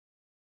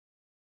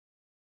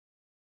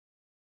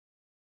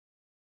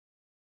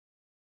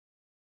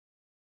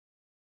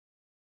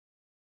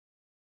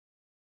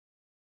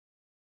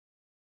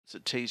It's a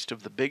taste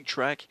of the big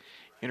track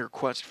in her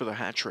quest for the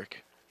hat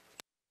trick.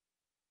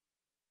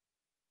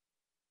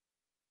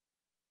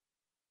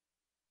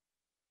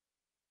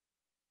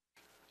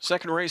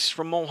 Second race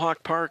from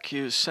Mohawk Park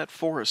is set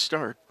for a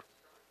start.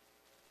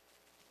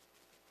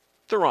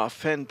 They're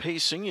off and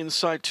pacing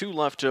inside two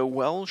left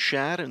well.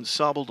 Shad and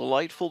Sobble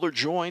Delightful. They're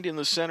joined in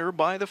the center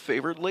by the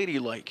favorite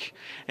Ladylike.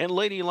 And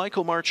Ladylike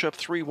will march up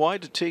three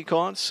wide to take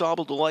on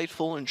Sobble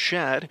Delightful and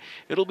Shad.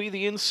 It'll be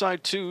the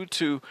inside two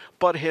to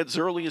butt heads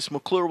early as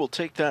McClure will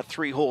take that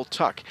three-hole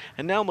tuck.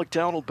 And now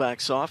McDonald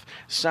backs off.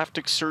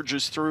 Saftik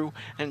surges through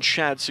and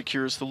Shad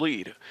secures the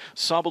lead.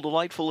 Sobble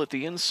Delightful at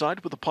the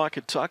inside with a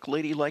pocket tuck.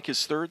 Ladylike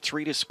is third.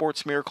 Three to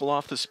Sports Miracle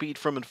off the speed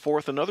from in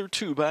fourth. Another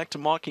two back to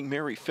Mocking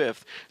Mary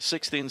fifth.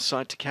 Sixth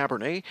inside to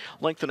Cabernet,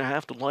 length and a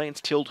half to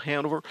Lions Tilt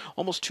Hanover,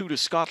 almost two to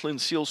Scotland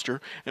Sealster,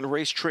 and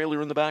race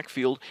trailer in the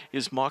backfield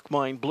is Mock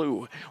Mine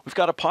Blue. We've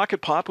got a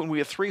pocket pop and we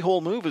have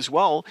three-hole move as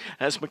well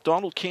as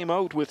McDonald came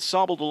out with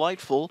Sobble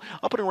Delightful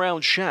up and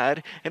around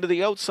Shad, and to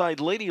the outside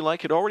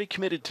Ladylike had already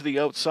committed to the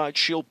outside.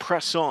 She'll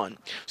press on.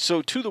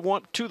 So to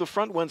the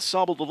front went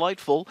Sobble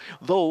Delightful,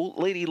 though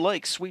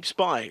Ladylike sweeps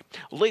by.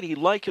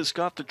 Ladylike has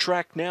got the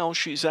track now.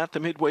 She's at the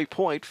midway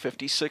point,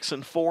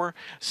 56-4.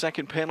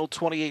 Second panel,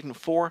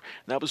 28-4.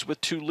 That was with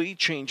two lead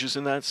changes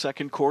in that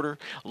second quarter.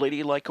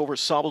 Ladylike over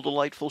Sobble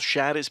Delightful.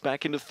 Shad is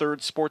back into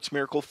third. Sports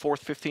Miracle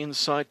fourth, 50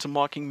 inside to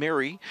Mocking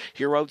Mary.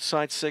 Here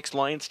outside sixth.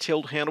 Lions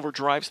Tilt Hanover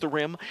drives the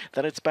rim.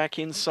 Then it's back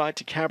inside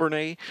to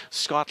Cabernet,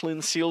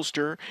 Scotland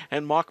Sealster,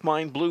 and Mock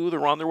Mine Blue.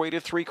 They're on their way to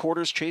three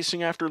quarters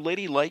chasing after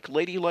Ladylike.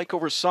 Ladylike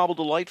over Sobble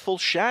Delightful.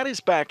 Shad is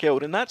back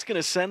out, and that's going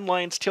to send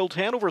Lions Tilt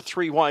Hanover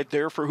three wide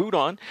there for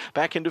Houdon.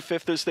 Back into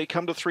fifth as they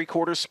come to three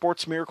quarters.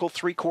 Sports Miracle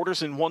three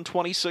quarters in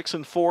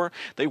 126-4.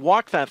 They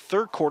walk that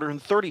third quarter in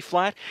 30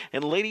 flat,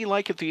 and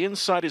Ladylike at the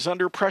inside is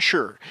under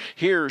pressure.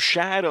 Here,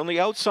 Shad on the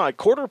outside.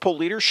 Quarter pole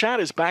leader. Shad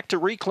is back to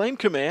reclaim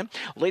command.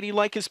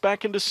 Ladylike is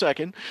back into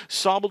second.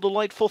 Sobble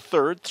Delightful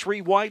third.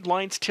 Three wide.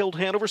 Lines Tilt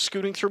Hanover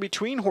scooting through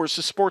between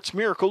horses. Sports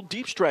Miracle.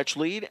 Deep stretch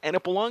lead, and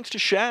it belongs to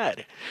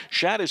Shad.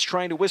 Shad is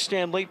trying to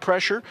withstand late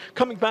pressure.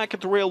 Coming back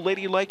at the rail,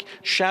 Ladylike.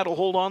 Shad will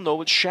hold on,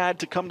 though. It's Shad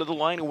to come to the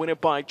line and win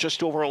it by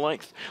just over a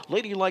length.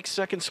 Ladylike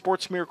second.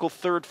 Sports Miracle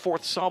third.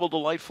 Fourth, Sobble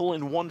Delightful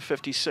in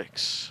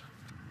 156.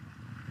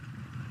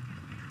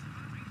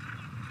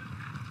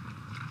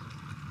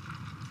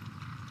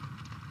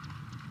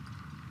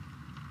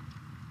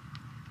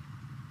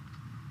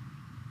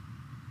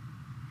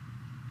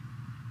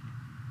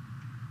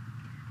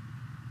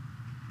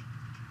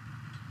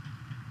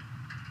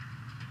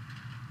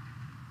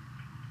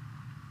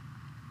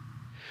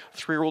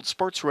 Three-year-old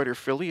sports writer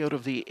filly out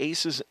of the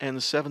Aces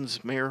and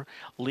Sevens mare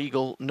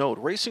Legal Note.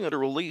 Racing under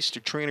release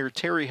to trainer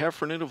Terry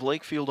Heffernan of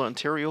Lakefield,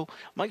 Ontario.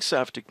 Mike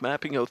Saftik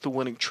mapping out the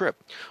winning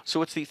trip.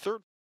 So it's the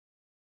third